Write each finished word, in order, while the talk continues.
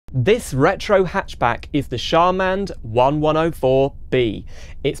This retro hatchback is the Charmand 1104B.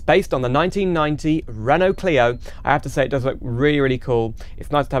 It's based on the 1990 Renault Clio. I have to say it does look really, really cool.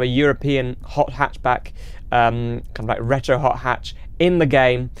 It's nice to have a European hot hatchback, kind of like retro hot hatch in the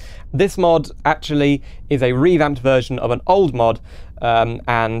game. This mod actually is a revamped version of an old mod,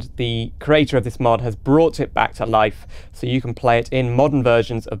 and the creator of this mod has brought it back to life so you can play it in modern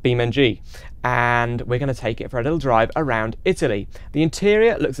versions of BeamNG. And we're going to take it for a little drive around Italy. The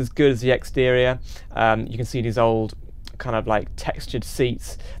interior looks as good as the exterior. You can see these old kind of like textured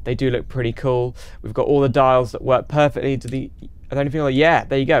seats. They do look pretty cool. We've got all the dials that work perfectly to the... I don't feel like, yeah,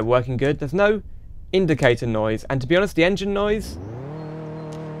 there you go, working good. There's no indicator noise, and to be honest, the engine noise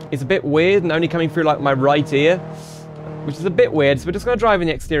is a bit weird and only coming through like my right ear, which is a bit weird. So we're just going to drive in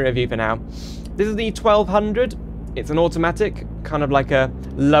the exterior view for now. This is the 1200. It's an automatic, kind of like a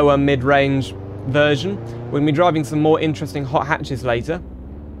lower mid-range version. We're going to be driving some more interesting hot hatches later.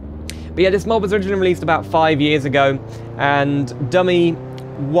 But yeah, this mod was originally released about 5 years ago, and Dummy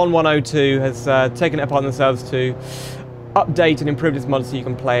 1102 has taken it upon themselves to update and improve this mod so you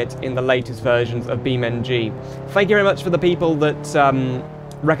can play it in the latest versions of BeamNG. Thank you very much for the people that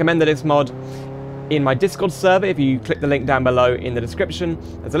recommended this mod in my Discord server. If you click the link down below in the description,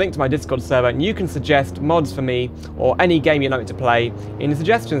 there's a link to my Discord server, and you can suggest mods for me or any game you'd like me to play in the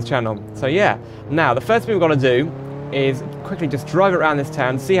suggestions channel. So yeah, now the first thing we've got to do is quickly just drive around this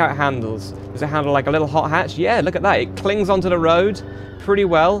town, see how it handles. Does it handle like a little hot hatch? Yeah, look at that. It clings onto the road pretty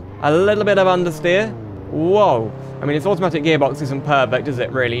well. A little bit of understeer. Whoa. I mean, its automatic gearbox isn't perfect, is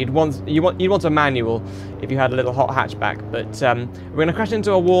it, really? You'd want a manual if you had a little hot hatchback. But we're going to crash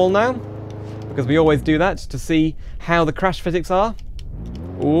into a wall now, because we always do that to see how the crash physics are.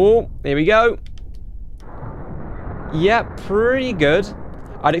 Oh, here we go. Yeah, pretty good.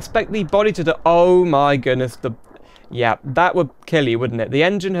 I'd expect the body to do... Oh my goodness. Yeah, that would kill you, wouldn't it? The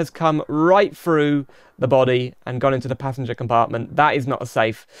engine has come right through the body and gone into the passenger compartment. That is not a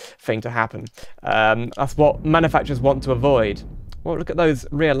safe thing to happen. That's what manufacturers want to avoid. Well, look at those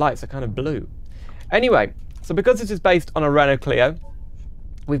rear lights. They're kind of blue. Anyway, so because this is based on a Renault Clio,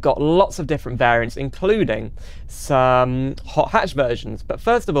 we've got lots of different variants, including some hot hatch versions. But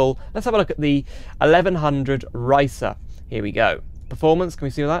first of all, let's have a look at the 1100 Racer. Here we go. Performance, can we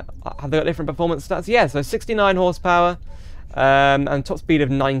see that? Have they got different performance stats? Yeah, so 69 horsepower and top speed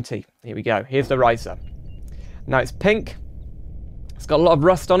of 90. Here we go. Here's the Racer. Now it's pink. It's got a lot of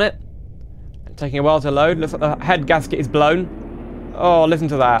rust on it. Taking a while to load. Looks like the head gasket is blown. Oh, listen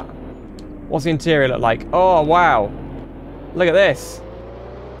to that. What's the interior look like? Oh, wow. Look at this.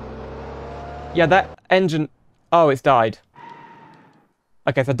 Yeah, that engine... Oh, it's died.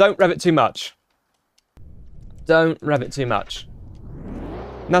 Okay, so don't rev it too much. Don't rev it too much.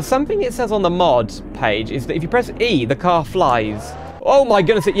 Now, something it says on the mod page is that if you press E, the car flies. Oh my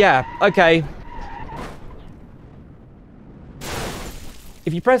goodness, yeah, okay.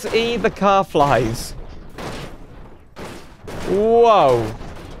 If you press E, the car flies. Whoa.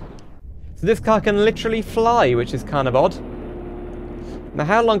 So this car can literally fly, which is kind of odd. Now,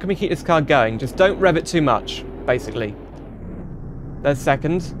 how long can we keep this car going? Just don't rev it too much, basically. There's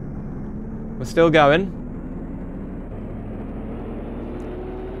second. We're still going.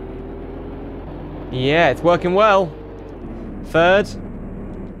 Yeah, it's working well. Third.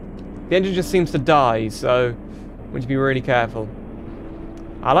 The engine just seems to die, so we need to be really careful.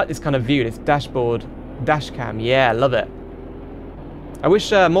 I like this kind of view, this dashboard, dash cam. Yeah, love it. I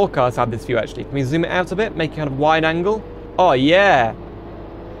wish more cars had this view, actually. Can we zoom it out a bit, make it kind of wide angle? Oh, yeah.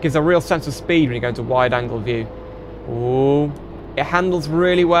 Gives a real sense of speed when you go into wide angle view. Ooh. It handles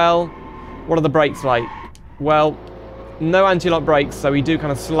really well. What are the brakes like? Well, no anti-lock brakes, so we do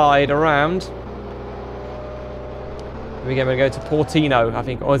kind of slide around. We're going to go to Portino, I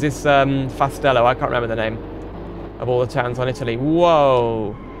think. Or is this Fastello? I can't remember the name of all the towns on Italy.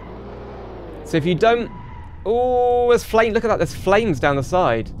 Whoa. So if you don't... Oh, there's flame. Look at that. There's flames down the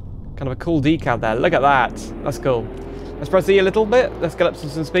side. Kind of a cool decal there. Look at that. That's cool. Let's press E a little bit. Let's get up to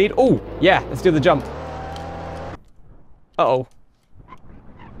some speed. Oh, yeah. Let's do the jump. Uh-oh.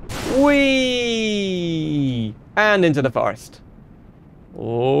 Whee! And into the forest.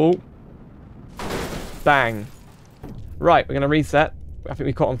 Oh. Bang. Right, we're going to reset. I think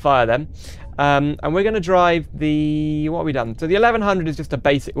we caught on fire then. And we're going to drive the... What have we done? So the 1100 is just a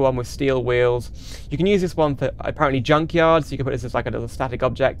basic one with steel wheels. You can use this one for apparently junkyards. So you can put this as like a little static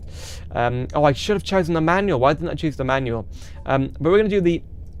object. Oh, I should have chosen the manual. Why didn't I choose the manual? But we're going to do the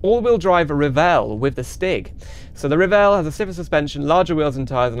all-wheel drive Revell with the Stig. So the Revell has a stiffer suspension, larger wheels and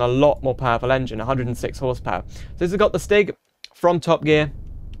tyres, and a lot more powerful engine, 106 horsepower. So this has got the Stig from Top Gear.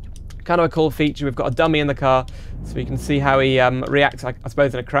 Kind of a cool feature. We've got a dummy in the car So we can see how he reacts, I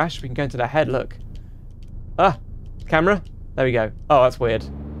suppose, in a crash. We can go into their head, look. Ah, camera. There we go. Oh, that's weird.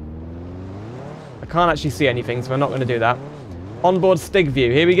 I can't actually see anything, so we're not going to do that. Onboard Stig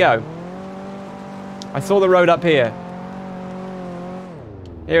view. Here we go. I saw the road up here.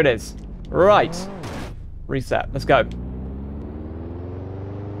 Here it is. Right. Reset. Let's go.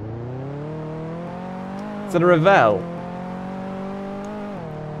 It's at a Revell.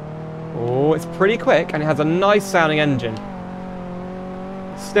 Oh, it's pretty quick, and it has a nice sounding engine.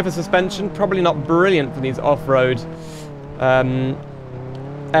 Stiffer suspension, probably not brilliant for these off-road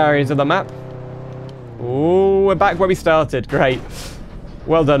areas of the map. Oh, we're back where we started. Great.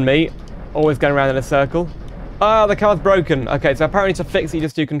 Well done, me. Always going around in a circle. Ah, the car's broken. Okay, so apparently to fix it, you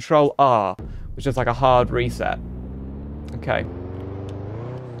just do Control R, which is like a hard reset. Okay.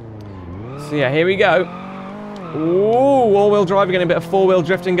 So yeah, here we go. Ooh, all-wheel drive. We're getting a bit of four-wheel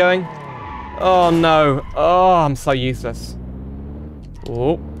drifting going. Oh, no. Oh, I'm so useless.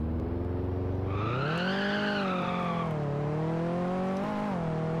 Oh.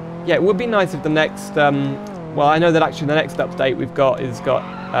 Yeah, it would be nice if the next... well, I know that actually the next update we've got is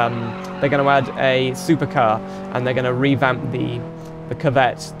they're going to add a supercar, and they're going to revamp the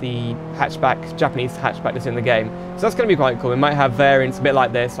Corvette, the hatchback, Japanese hatchback that's in the game. So that's going to be quite cool. We might have variants a bit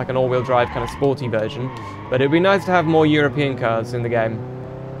like this, like an all-wheel drive kind of sporty version. But it'd be nice to have more European cars in the game.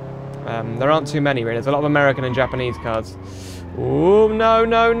 There aren't too many, really. There's a lot of American and Japanese cars. Oh, no,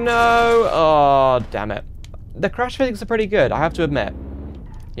 no, no. Oh, damn it. The crash physics are pretty good, I have to admit.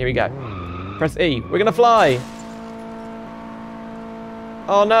 Here we go. Press E. We're going to fly.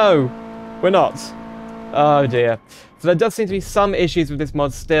 Oh, no. We're not. Oh, dear. So there does seem to be some issues with this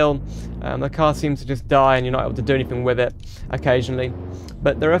mod still. The car seems to just die and you're not able to do anything with it occasionally.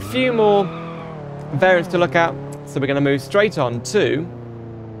 But there are a few more variants to look at. So we're going to move straight on to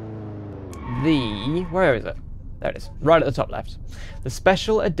the... Where is it? There it is. Right at the top left. The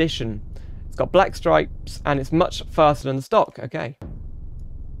Special Edition. It's got black stripes and it's much faster than the stock. Okay.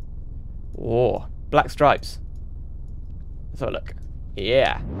 Oh, black stripes. Let's have a look.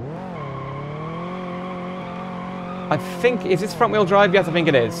 Yeah. I think, is this front wheel drive? Yes, I think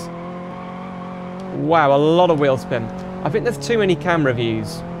it is. Wow, a lot of wheel spin. I think there's too many camera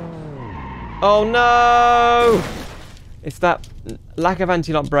views. Oh no! It's that lack of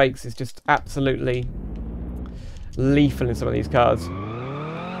anti-lock brakes is just absolutely lethal in some of these cars.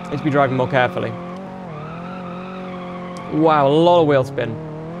 You need to be driving more carefully. Wow, a lot of wheel spin.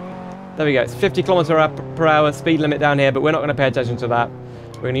 There we go, it's 50 km/h speed limit down here, but we're not going to pay attention to that.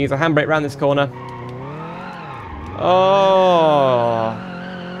 We're going to use a handbrake around this corner. Oh!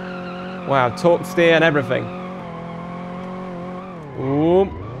 Wow, torque steer and everything. Ooh.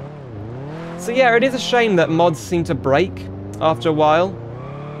 So yeah, it is a shame that mods seem to break after a while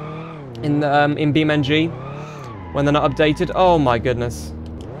in BeamNG when they're not updated. Oh my goodness.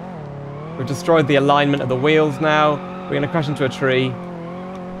 We've destroyed the alignment of the wheels now. We're going to crash into a tree.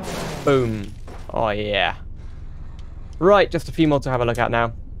 Boom. Oh yeah. Right, just a few more to have a look at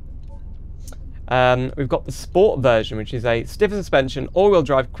now. We've got the Sport version, which is a stiffer suspension, all-wheel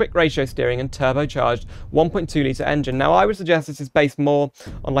drive, quick ratio steering, and turbocharged 1.2-litre engine. Now, I would suggest this is based more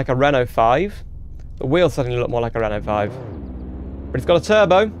on like a Renault 5. The wheels certainly look more like a Renault 5. But it's got a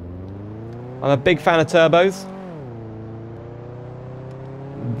turbo. I'm a big fan of turbos.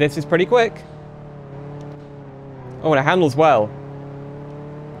 This is pretty quick. Oh, and it handles well.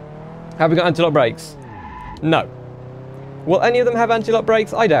 Have we got anti-lock brakes? No. Will any of them have anti-lock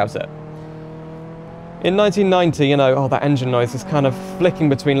brakes? I doubt it. In 1990, you know, oh, that engine noise is kind of flicking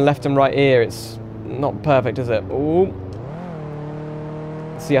between left and right ear. It's not perfect, is it? Ooh.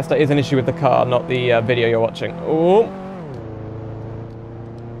 So yes, that is an issue with the car, not the video you're watching. Ooh.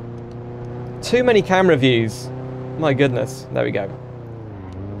 Too many camera views. My goodness. There we go.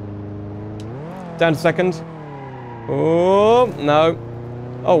 Down to second. Oh, no.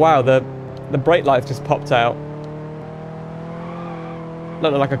 Oh, wow, the brake lights just popped out.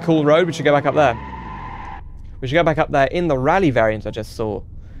 Looked like a cool road. We should go back up there. We should go back up there in the Rally variant I just saw.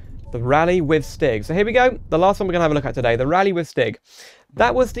 The Rally with Stig. So here we go. The last one we're going to have a look at today. The Rally with Stig.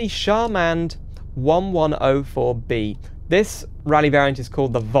 That was the Charmand 1104B. This Rally variant is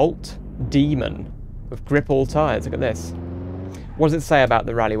called the Volt Demon. With grip all tyres. Look at this. What does it say about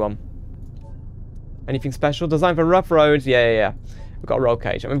the Rally one? Anything special? Designed for rough roads? Yeah. We've got a roll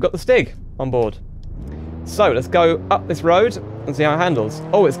cage. And we've got the Stig on board. So let's go up this road and see how it handles.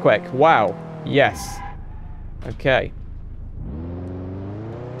 Oh, it's quick. Wow. Yes. Okay.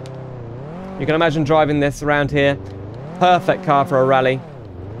 You can imagine driving this around here. Perfect car for a rally.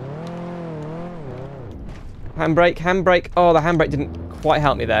 Handbrake, handbrake. Oh, the handbrake didn't quite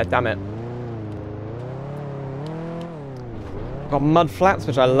help me there. Damn it. Got mud flaps,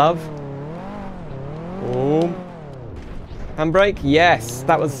 which I love. Oh. Handbrake? Yes,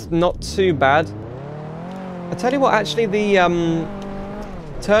 that was not too bad. I tell you what, actually, the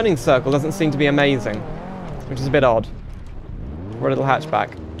turning circle doesn't seem to be amazing, which is a bit odd for a little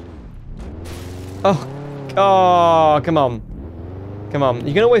hatchback. Oh, come on. Come on.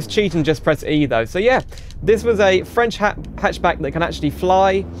 You can always cheat and just press E, though. So, yeah, this was a French hatchback that can actually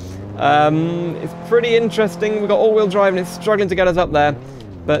fly. It's pretty interesting. We've got all-wheel drive, and it's struggling to get us up there.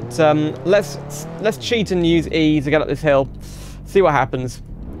 But let's cheat and use E to get up this hill. See what happens.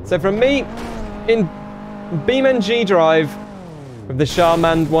 So, from me, in BeamNG drive with the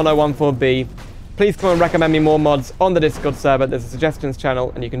Charmand 1104B, please come and recommend me more mods on the Discord server. There's a suggestions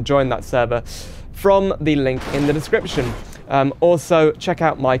channel, and you can join that server from the link in the description. Also, check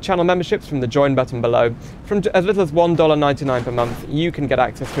out my channel memberships from the join button below. From as little as $1.99 per month, you can get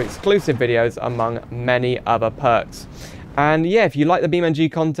access to exclusive videos among many other perks. And yeah, if you like the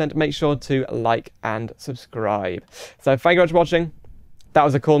BeamNG content, make sure to like and subscribe. So thank you very much for watching. That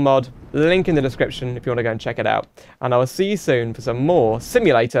was a cool mod. Link in the description if you want to go and check it out. And I will see you soon for some more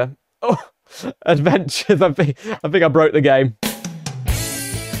simulator adventures. I think I broke the game.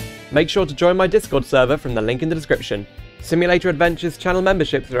 Make sure to join my Discord server from the link in the description. Simulator Adventures channel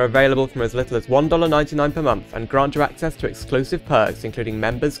memberships are available from as little as $1.99 per month and grant you access to exclusive perks including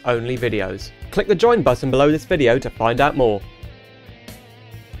members-only videos. Click the join button below this video to find out more.